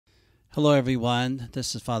Hello, everyone.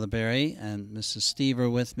 This is Father Barry, and Mrs. Steve are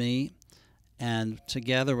with me. And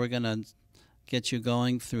together we're going to get you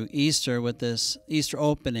going through Easter with this Easter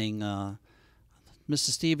opening. Mrs.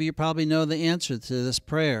 Steve, you probably know the answer to this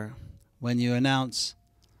prayer when you announce,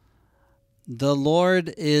 "The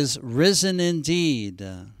Lord is risen indeed."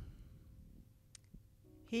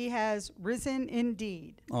 He has risen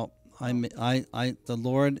indeed. The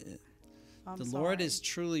Lord... I'm The sorry. Lord is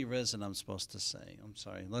truly risen, I'm supposed to say. I'm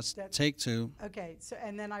sorry. Let's take two. Okay, so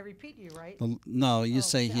and then I repeat you, right? No, you Oh,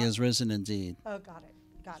 say he yeah. is risen indeed. Oh, got it.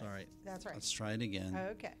 Got Sorry. it. That's right. Let's try it again.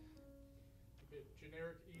 Okay.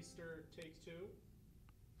 Generic Easter, take two.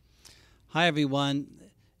 Hi, everyone.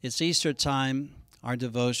 It's Easter time, our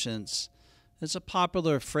devotions. There's a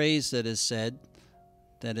popular phrase that is said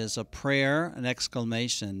that is a prayer, an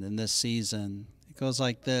exclamation in this season. It goes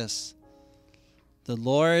like this: "The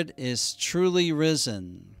Lord is truly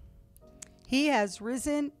risen." He has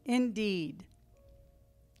risen indeed.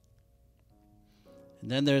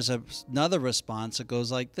 And then there's another response that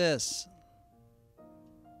goes like this.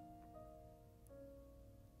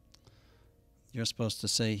 You're supposed to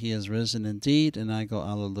say, "He has risen indeed," and I go,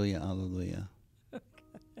 "Alleluia, alleluia."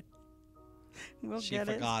 We'll She get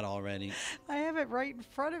forgot already. it. I have it right in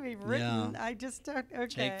front of me written. Yeah. I just don't.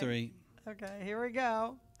 Okay. Take three. Okay, here we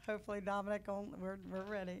go. Hopefully, Dominic, we're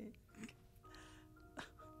ready.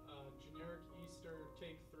 Generic Easter,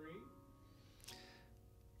 take three.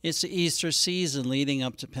 It's the Easter season leading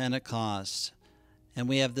up to Pentecost, and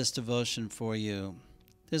we have this devotion for you.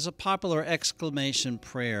 There's a popular exclamation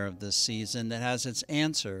prayer of this season that has its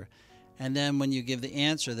answer, and then when you give the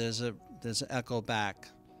answer, there's an echo back.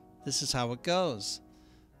 This is how it goes.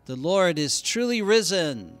 The Lord is truly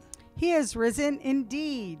risen. He has risen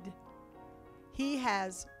indeed. He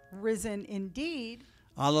has risen indeed.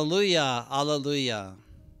 Alleluia, alleluia.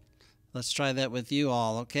 Let's try that with you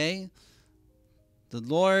all, okay? The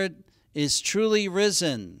Lord is truly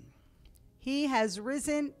risen. He has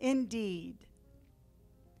risen indeed.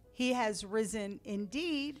 He has risen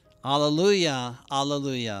indeed. Alleluia,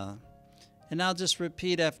 alleluia. And now just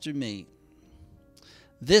repeat after me.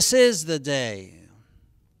 This is the day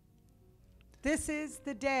This is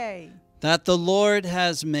the day that the Lord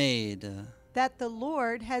has made. that the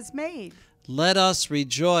Lord has made. Let us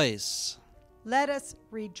rejoice Let us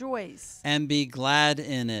rejoice and be glad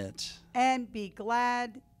in it. and be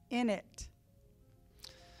glad in it.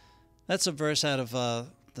 That's a verse out of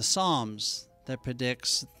the Psalms that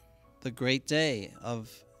predicts the great day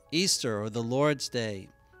of Easter, or the Lord's Day,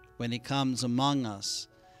 when he comes among us.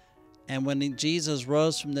 And when Jesus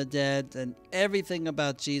rose from the dead, and everything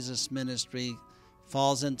about Jesus' ministry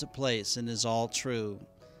falls into place and is all true,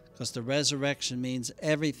 because the resurrection means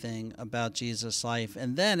everything about Jesus' life.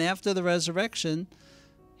 And then after the resurrection,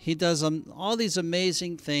 he does all these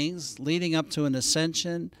amazing things leading up to an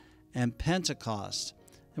ascension and Pentecost.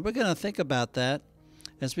 And we're going to think about that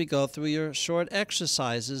as we go through your short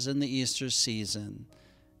exercises in the Easter season.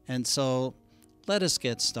 And so let us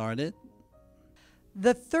get started.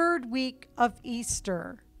 The third week of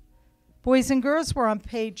Easter. Boys and girls, we're on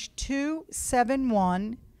page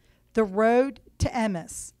 271, The Road to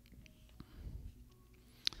Emmaus.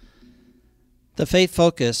 The faith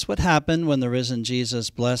focus. What happened when the risen Jesus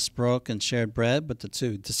blessed, broke, and shared bread with the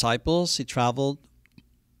two disciples he traveled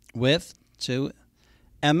with to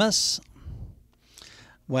Emmaus?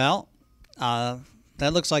 Well, that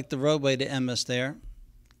looks like the roadway to Emmaus there.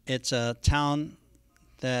 It's a town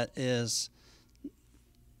that is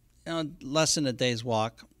less than a day's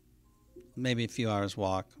walk, maybe a few hours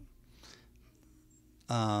walk.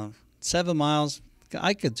 7 miles,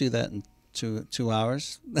 I could do that in two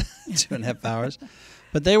hours, 2.5 hours.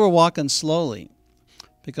 But they were walking slowly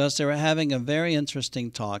because they were having a very interesting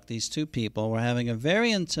talk. These two people were having a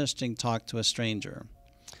very interesting talk to a stranger.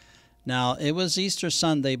 Now, it was Easter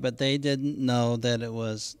Sunday, but they didn't know that it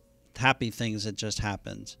was happy things that just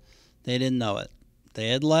happened. They didn't know it. They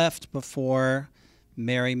had left before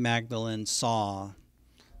Mary Magdalene saw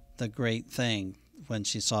the great thing when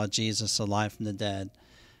she saw Jesus alive from the dead.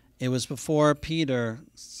 It was before Peter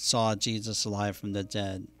saw Jesus alive from the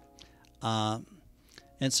dead. And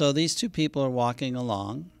so these two people are walking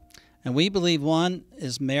along. And we believe one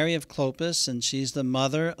is Mary of Clopas, and she's the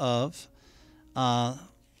mother of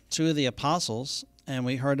two of the apostles. And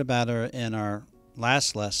we heard about her in our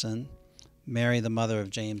last lesson, Mary, the mother of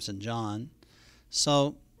James and John.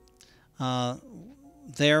 So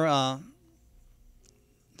they're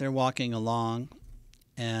walking along,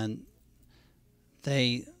 and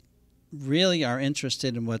they really are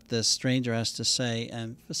interested in what this stranger has to say,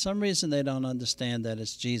 and for some reason they don't understand that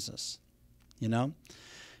it's Jesus. You know,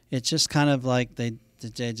 it's just kind of like they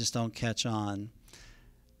they just don't catch on.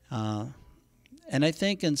 And I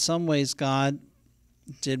think in some ways God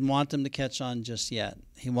didn't want them to catch on just yet.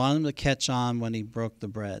 He wanted them to catch on when he broke the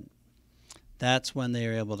bread. That's when they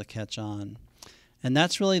were able to catch on. And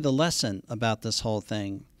that's really the lesson about this whole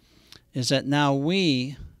thing, is that now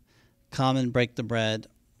we come and break the bread,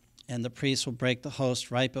 and the priest will break the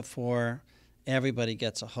host right before everybody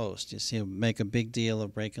gets a host. You see, he'll make a big deal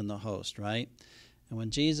of breaking the host, right? And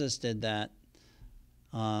when Jesus did that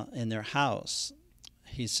in their house,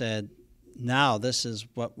 he said, now this is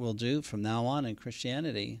what we'll do from now on in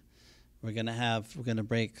Christianity. We're going to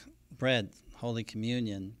break bread, Holy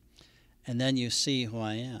Communion, and then you see who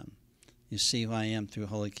I am. You see who I am through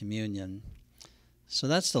Holy Communion. So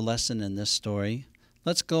that's the lesson in this story.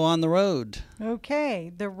 Let's go on the road.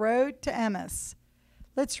 Okay, the road to Emmaus.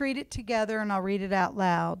 Let's read it together, and I'll read it out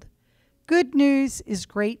loud. Good news is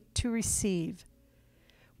great to receive.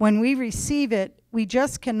 When we receive it, we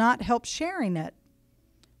just cannot help sharing it.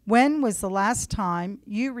 When was the last time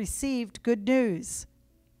you received good news?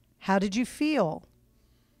 How did you feel?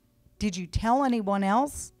 Did you tell anyone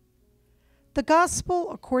else? The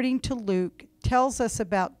Gospel, according to Luke, tells us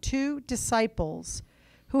about 2 disciples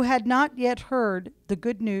who had not yet heard the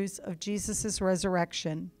good news of Jesus'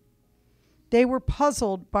 resurrection. They were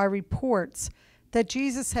puzzled by reports that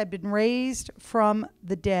Jesus had been raised from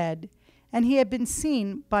the dead, and he had been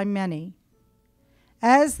seen by many.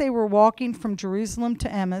 As they were walking from Jerusalem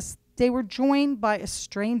to Emmaus, they were joined by a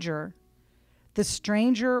stranger. The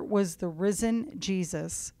stranger was the risen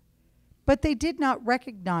Jesus, but they did not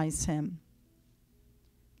recognize him.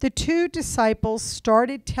 The 2 disciples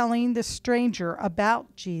started telling the stranger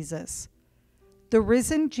about Jesus. The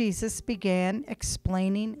risen Jesus began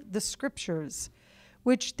explaining the scriptures,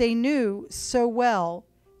 which they knew so well,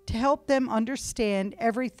 to help them understand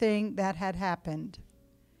everything that had happened.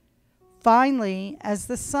 Finally, as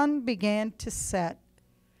the sun began to set,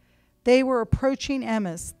 they were approaching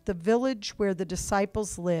Emmaus, the village where the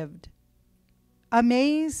disciples lived.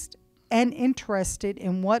 Amazed and interested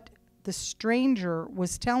in what the stranger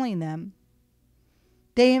was telling them,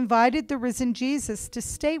 they invited the risen Jesus to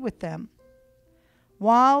stay with them.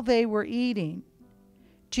 While they were eating,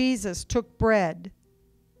 Jesus took bread,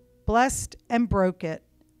 blessed and broke it.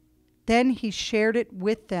 Then he shared it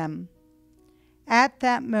with them. At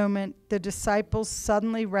that moment, the disciples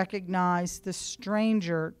suddenly recognized the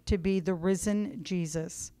stranger to be the risen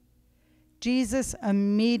Jesus. Jesus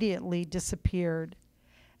immediately disappeared,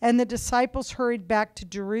 and the disciples hurried back to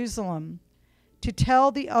Jerusalem to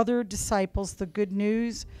tell the other disciples the good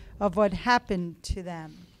news of what happened to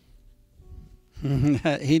them.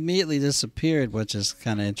 He immediately disappeared, which is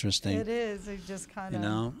kind of interesting. It is. It just kind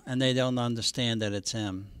of, and they don't understand that it's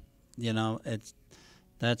him.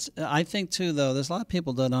 I think too, though, there's a lot of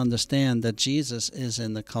people that don't understand that Jesus is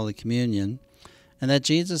in the Holy Communion and that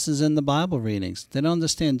Jesus is in the Bible readings. They don't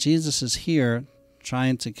understand Jesus is here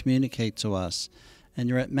trying to communicate to us. And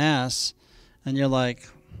you're at Mass and you're like,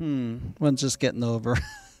 when's this getting over?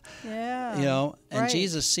 Yeah. And right.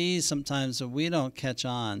 Jesus sees sometimes that we don't catch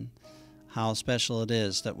on how special it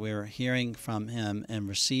is that we're hearing from him and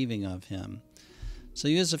receiving of him. So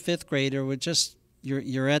you as a 5th grader,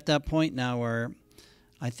 you're at that point now where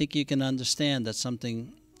I think you can understand that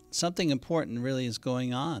something important really is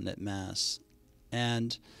going on at Mass.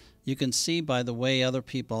 And you can see by the way other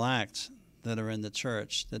people act that are in the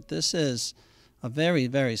church that this is a very,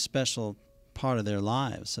 very special part of their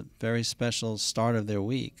lives, a very special start of their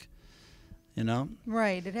week.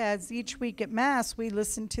 Right. It has. Each week at Mass, we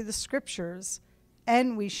listen to the scriptures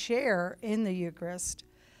and we share in the Eucharist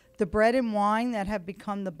the bread and wine that have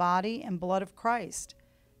become the body and blood of Christ.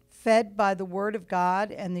 Fed by the Word of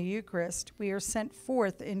God and the Eucharist, we are sent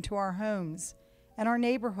forth into our homes and our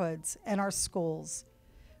neighborhoods and our schools.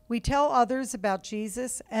 We tell others about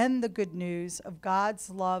Jesus and the good news of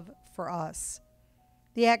God's love for us.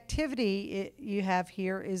 The activity you have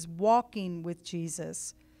here is walking with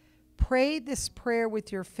Jesus. Pray this prayer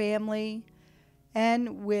with your family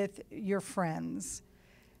and with your friends.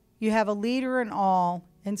 You have a leader and all,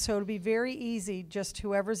 and so it'll be very easy, just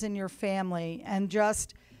whoever's in your family, and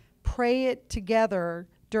just pray it together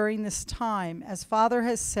during this time, as Father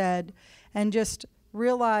has said, and just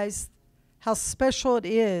realize how special it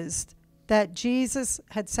is that Jesus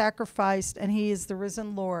had sacrificed and he is the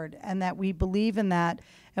risen Lord, and that we believe in that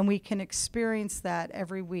and we can experience that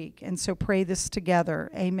every week. And so pray this together.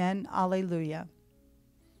 Amen. Alleluia.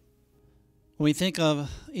 When we think of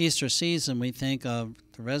Easter season, we think of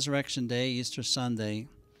the Resurrection Day, Easter Sunday,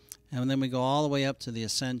 and then we go all the way up to the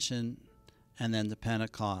Ascension and then to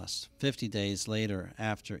Pentecost, 50 days later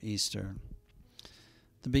after Easter.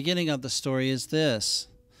 The beginning of the story is this,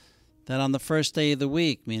 that on the first day of the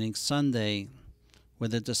week, meaning Sunday, where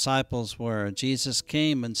the disciples were, Jesus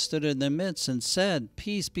came and stood in their midst and said,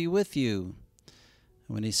 "Peace be with you."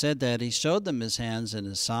 And when he said that, he showed them his hands and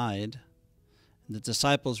his side. And the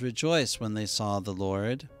disciples rejoiced when they saw the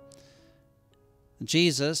Lord.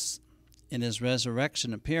 Jesus, in his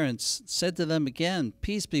resurrection appearance, said to them again,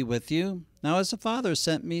 "Peace be with you. Now as the Father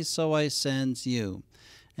sent me, so I send you."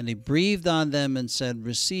 And he breathed on them and said,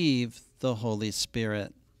 "Receive the Holy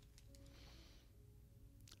Spirit."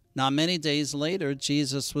 Now many days later,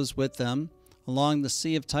 Jesus was with them along the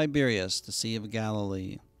Sea of Tiberias, the Sea of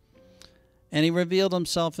Galilee. And he revealed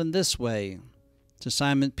himself in this way to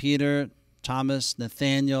Simon Peter, Thomas,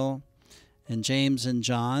 Nathanael, and James and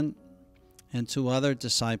John, and 2 other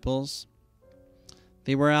disciples.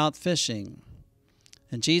 They were out fishing,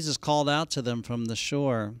 and Jesus called out to them from the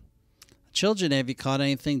shore, "Children, have you caught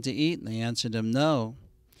anything to eat?" And they answered him, "No."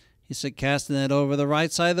 He said, "Cast the net over the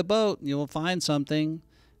right side of the boat, and you will find something."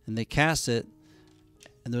 And they cast it,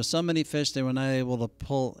 and there were so many fish they were not able to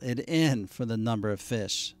pull it in for the number of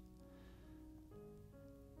fish.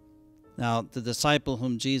 Now the disciple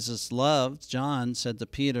whom Jesus loved, John, said to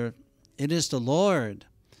Peter, "It is the Lord."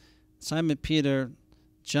 Simon Peter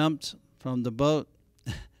jumped from the boat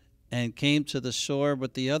and came to the shore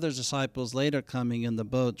with the other disciples later coming in the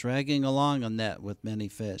boat, dragging along a net with many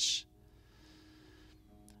fish.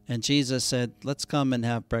 And Jesus said, "Let's come and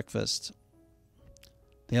have breakfast."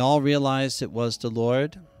 They all realized it was the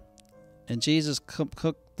Lord, and Jesus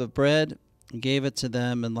cooked the bread and gave it to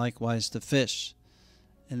them, and likewise the fish.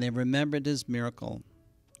 And they remembered his miracle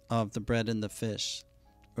of the bread and the fish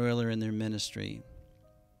earlier in their ministry.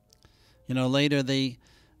 Later they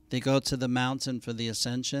go to the mountain for the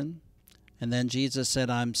ascension, and then Jesus said,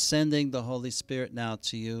 "I'm sending the Holy Spirit now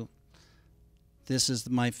to you. This is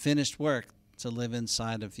my finished work to live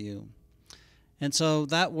inside of you." And so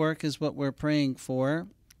that work is what we're praying for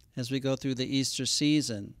as we go through the Easter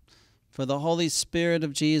season, for the Holy Spirit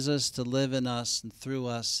of Jesus to live in us and through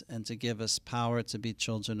us and to give us power to be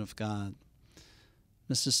children of God.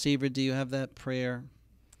 Mr. Stever, do you have that prayer?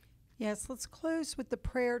 Yes, let's close with the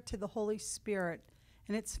prayer to the Holy Spirit,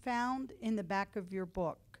 and it's found in the back of your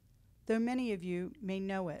book, though many of you may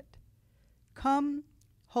know it. Come,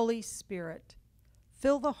 Holy Spirit,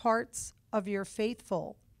 fill the hearts of your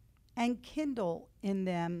faithful and kindle in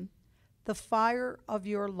them the fire of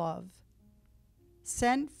your love.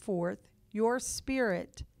 Send forth your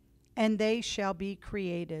Spirit, and they shall be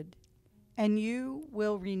created, and you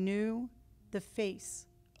will renew the face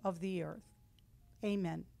of the earth.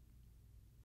 Amen.